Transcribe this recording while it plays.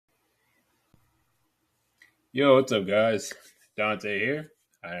Yo, what's up, guys? Dante here.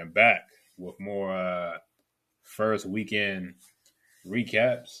 I am back with more first weekend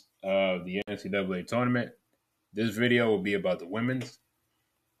recaps of the NCAA tournament. This video will be about the women's.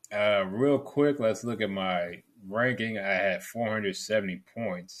 Real quick, let's look at my ranking. I had 470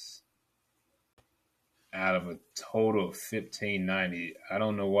 points out of a total of 1590. I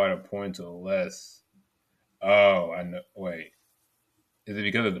don't know why the points are less. Oh, I know. Wait, is it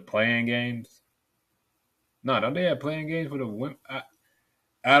because of the playing games? No, don't they have playing games for the women?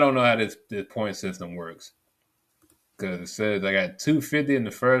 I don't know how this point system works. Because it says I got 250 in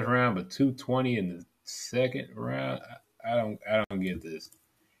the first round, but 220 in the second round. I don't get this.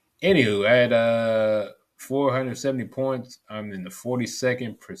 Anywho, I had 470 points. I'm in the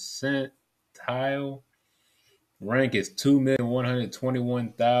 42nd percentile. Rank is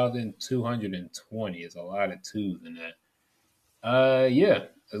 2,121,220. It's a lot of twos in that. Yeah,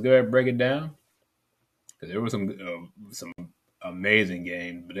 let's go ahead and break it down. Because there were some amazing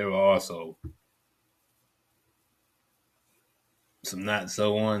games, but there were also some not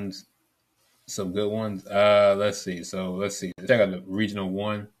so ones. Some good ones. Let's see. Check out the regional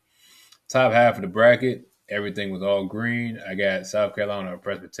one. Top half of the bracket, everything was all green. I got South Carolina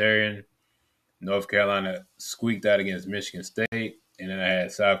Presbyterian. North Carolina squeaked out against Michigan State. And then I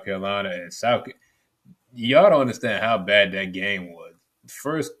had South Carolina and South. Y'all don't understand how bad that game was.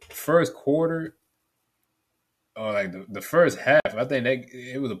 First quarter, or like the first half, I think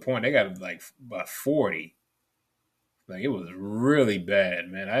it was a point they got like by 40. Like it was really bad,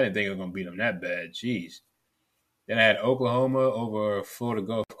 man. I didn't think it was gonna beat them that bad. Jeez. Then I had Oklahoma over Florida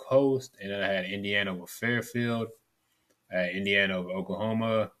Gulf Coast, and then I had Indiana over Fairfield. I had Indiana over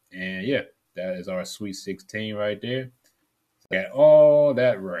Oklahoma, and yeah, that is our Sweet 16 right there. So I got all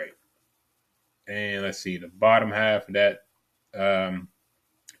that right. And let's see, the bottom half of that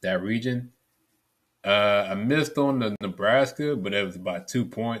region. I missed on the Nebraska, but it was about 2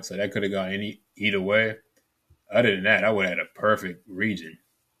 points, so that could have gone either way. Other than that, I would have had a perfect region.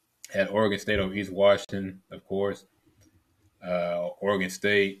 Had Oregon State over East Washington, of course. Oregon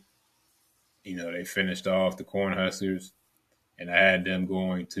State, they finished off the Cornhuskers, and I had them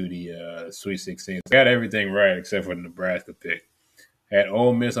going to the Sweet 16. So I got everything right except for the Nebraska pick. I had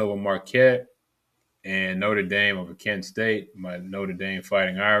Ole Miss over Marquette and Notre Dame over Kent State. My Notre Dame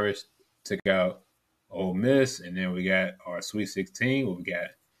Fighting Irish took out Ole Miss, and then we got our Sweet 16 where we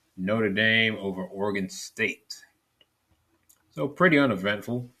got Notre Dame over Oregon State. So pretty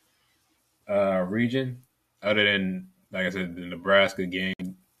uneventful region, other than, like I said, the Nebraska game.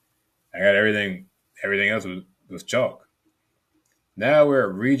 I got everything. Everything else was chalk. Now we're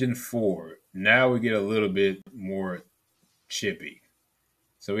at Region 4. Now we get a little bit more chippy.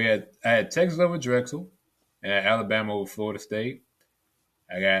 So I had Texas over Drexel, and I had Alabama over Florida State.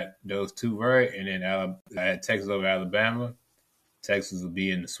 I got those two right, and then I had Texas over Alabama. Texas will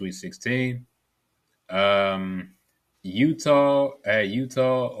be in the Sweet 16. Utah, I had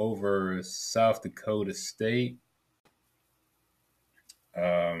Utah over South Dakota State.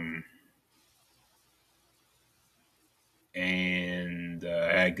 And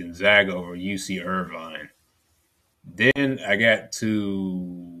I had Gonzaga over UC Irvine. Then I got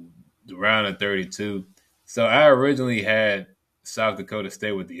to the round of 32. So I originally had South Dakota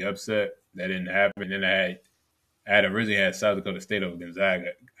State with the upset. That didn't happen. Then I had originally had South Dakota State over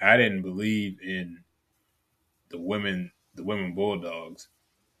Gonzaga. I didn't believe in the women Bulldogs.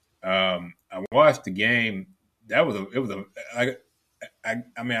 I watched the game. I was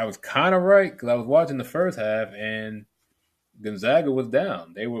kind of right because I was watching the first half and Gonzaga was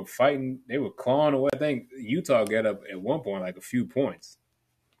down. They were fighting. They were clawing away. I think Utah got up at one point like a few points.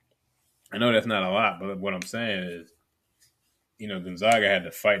 I know that's not a lot, but what I'm saying is, Gonzaga had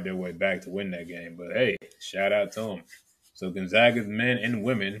to fight their way back to win that game. But hey, shout out to them. So Gonzaga's men and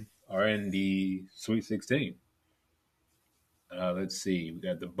women are in the Sweet 16. Let's see. We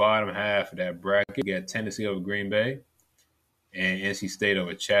got the bottom half of that bracket. We got Tennessee over Green Bay and NC State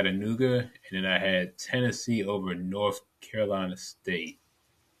over Chattanooga. And then I had Tennessee over North Carolina State.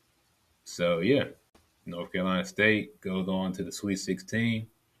 So, yeah, North Carolina State goes on to the Sweet 16.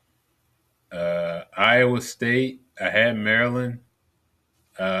 Iowa State, I had Maryland.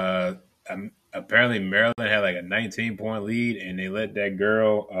 Apparently, Maryland had like a 19-point lead, and they let that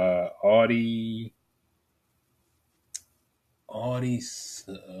girl, Audie. Oh,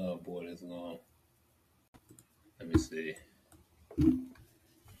 boy, that's long. Let me see.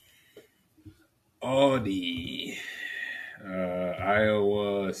 Audie.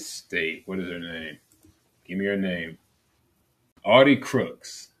 Iowa State. What is her name? Give me her name. Audie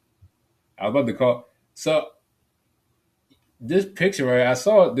Crooks. I was about to call. So, this picture, right? I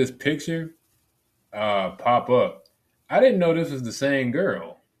saw this picture, pop up. I didn't know this was the same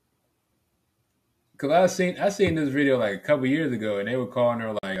girl because I seen this video like a couple years ago, and they were calling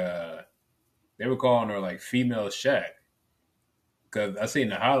her like female Shaq because I seen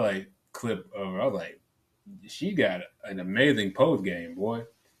the highlight clip of her. I was like, she got an amazing post game, boy.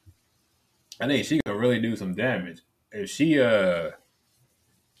 I think she can really do some damage if she gets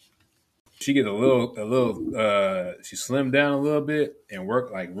she slimmed down a little bit and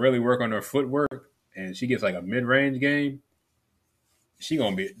really work on her footwork, and she gets like a mid range game. She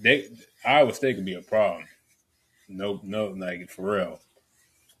gonna be Iowa State could be a problem. No, no, like for real,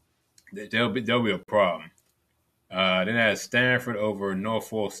 they'll be a problem. Then I had Stanford over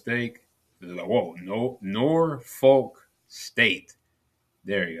Norfolk State. Whoa, no, Norfolk State.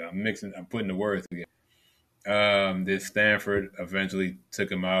 There you go. I'm putting the words together. This Stanford eventually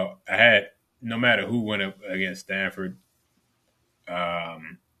took him out. I had no matter who went up against Stanford. I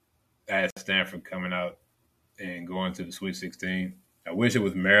had Stanford coming out and going to the Sweet 16. I wish it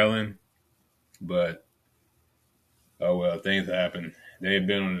was Maryland, but oh well, things happen. They've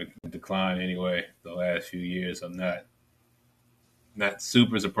been on the decline anyway the last few years. I'm not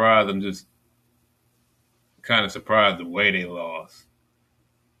super surprised. I'm just kind of surprised the way they lost.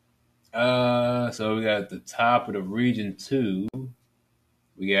 So we got the top of the Region 2.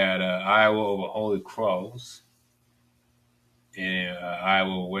 We got Iowa over Holy Cross, and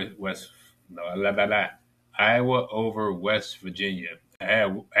Iowa West no, blah, blah, blah. Iowa over West Virginia. I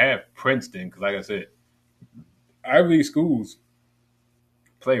had Princeton because, like I said, Ivy League schools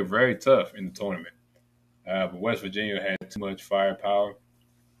play very tough in the tournament. But West Virginia had too much firepower.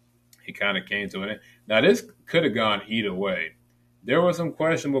 He kind of came to an end. Now, this could have gone either way. There were some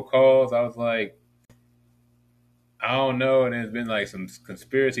questionable calls. I was like, I don't know. And there's been like some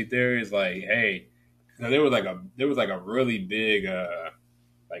conspiracy theories, like, hey, there was like a really big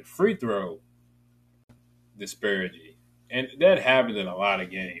like free throw disparity, and that happens in a lot of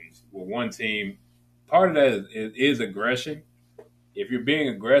games. Where one team, part of that is aggression. If you're being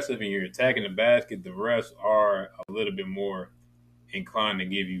aggressive and you're attacking the basket, the refs are a little bit more inclined to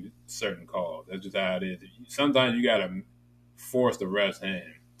give you certain calls. That's just how it is. Sometimes you got to force the ref's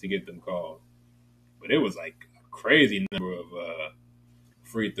hand to get them called. But it was like a crazy number of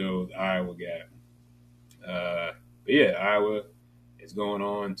free throws Iowa got. But yeah, Iowa is going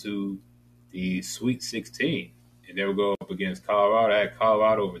on to the Sweet 16. And they will go up against Colorado. I had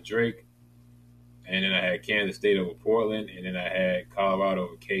Colorado over Drake. And then I had Kansas State over Portland. And then I had Colorado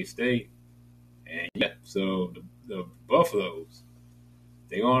over K-State. And yeah, so the Buffaloes,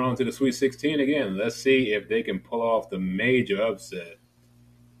 they're going on to the Sweet 16 again. Let's see if they can pull off the major upset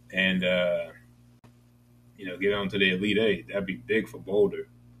and, get on to the Elite Eight. That'd be big for Boulder.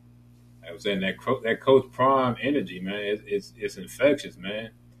 I was saying that Coach Prime energy, man, it's infectious,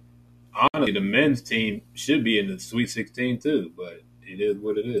 man. Honestly, the men's team should be in the Sweet 16 too, but it is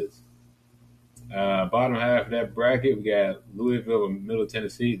what it is. Bottom half of that bracket, we got Louisville and Middle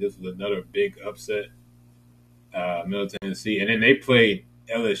Tennessee. This was another big upset. Middle Tennessee, and then they played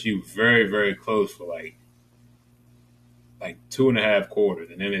LSU very, very close for like 2.5 quarters,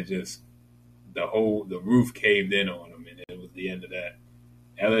 and then the roof caved in on them, and it was the end of that.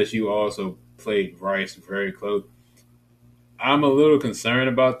 LSU also played Rice very close. I'm a little concerned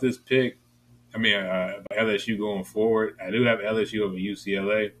about this pick. I mean, LSU going forward. I do have LSU over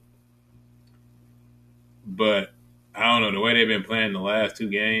UCLA, but I don't know the way they've been playing the last 2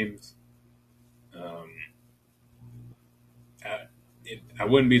 games. I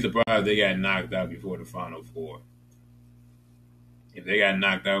wouldn't be surprised if they got knocked out before the Final Four. If they got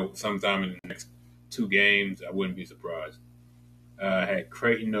knocked out sometime in the next 2 games, I wouldn't be surprised. I had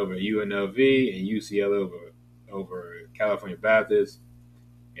Creighton over UNLV and UCLA over California Baptist,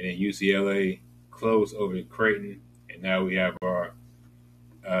 and then UCLA close over Creighton. And now we have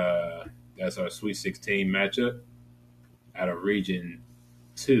that's our Sweet 16 matchup out of Region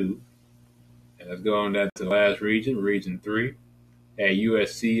 2. And let's go on that to the last region, Region 3. Had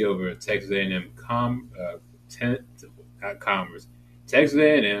USC over Texas A&M Commerce. Texas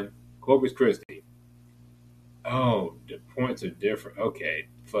A&M, Corpus Christi. Oh, the points are different. Okay,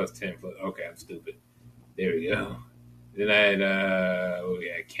 plus 10. Okay, I'm stupid. There we go. Then I had we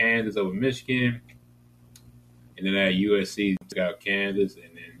had Kansas over Michigan, and then I had USC took out Kansas,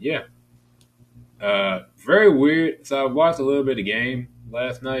 and then yeah, very weird. So I watched a little bit of the game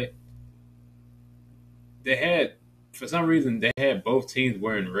last night. For some reason, they had both teams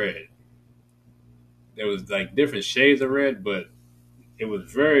wearing red. There was like different shades of red, but it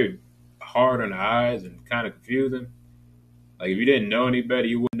was very hard on the eyes and kind of confusing. Like if you didn't know any better,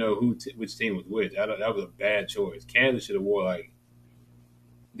 you wouldn't know which team was which. That was a bad choice. Kansas should have wore like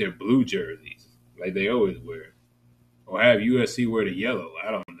their blue jerseys, like they always wear, or have USC wear the yellow.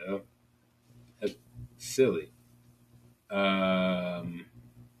 I don't know. That's silly. Um,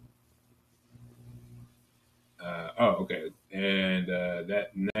 okay. And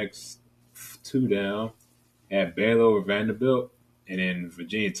that next two down had Baylor over Vanderbilt, and then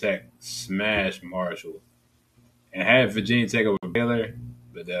Virginia Tech smashed Marshall. And had Virginia Tech over Baylor,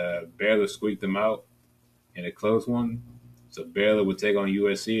 but Baylor squeaked them out in a close one. So Baylor would take on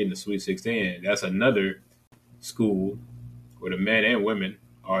USC in the Sweet 16. That's another school where the men and women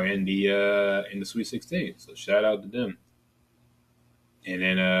are in the Sweet 16. So shout out to them. And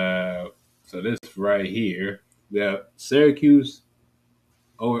then so this right here, we have Syracuse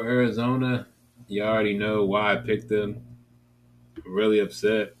over Arizona. You already know why I picked them. I'm really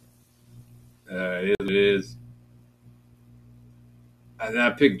upset. It is what it is.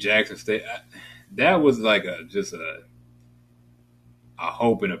 I picked Jackson State. That was like a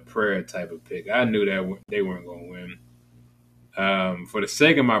hope and a prayer type of pick. I knew that they weren't going to win. For the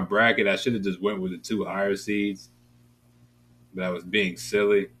sake of my bracket, I should have just went with the two higher seeds, but I was being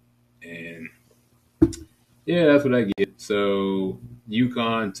silly, and yeah, that's what I get. So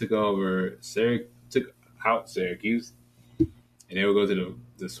UConn took out Syracuse, and they will go to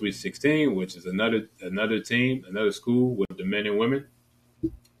the Sweet 16, which is another team, another school with the men and women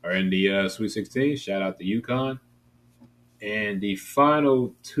are in the Sweet 16. Shout out to UConn. And the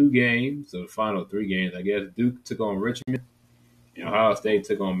final two games, or the final three games, I guess, Duke took on Richmond, and Ohio State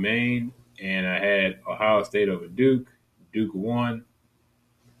took on Maine. And I had Ohio State over Duke. Duke won.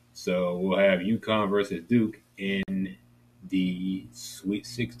 So we'll have UConn versus Duke in the Sweet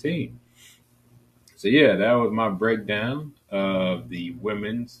 16. So yeah, that was my breakdown of the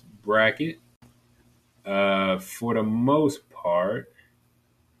women's bracket. For the most part,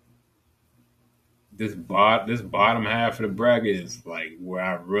 this bottom half of the bracket is like where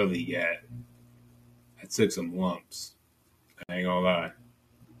I really got. I took some lumps. I ain't gonna lie.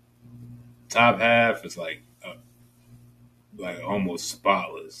 Top half is like almost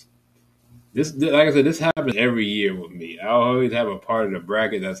spotless. This, like I said, this happens every year with me. I always have a part of the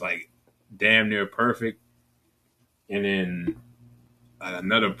bracket that's like damn near perfect, and then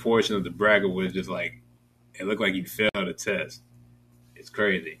another portion of the bracket was just like it looked like you failed a test. It's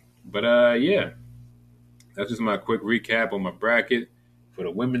crazy, but yeah, that's just my quick recap on my bracket for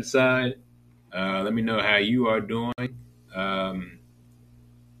the women's side. Let me know how you are doing. Um,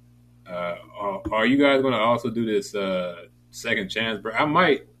 are you guys going to also do this second chance? I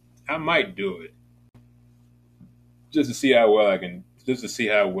might do it just to see how well I can, just to see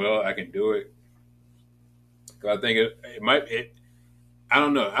how well I can do it. 'Cause I think it might. I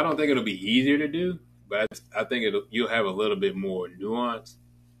don't know. I don't think it'll be easier to do, but I think you'll have a little bit more nuance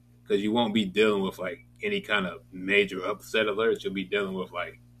because you won't be dealing with like any kind of major upset alerts. You'll be dealing with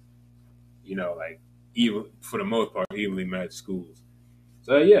like even for the most part evenly matched schools.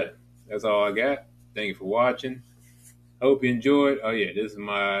 So yeah, that's all I got. Thank you for watching. Hope you enjoyed. Oh yeah, this is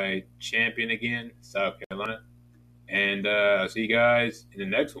my champion again, South Carolina, and I'll see you guys in the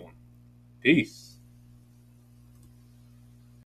next one. Peace.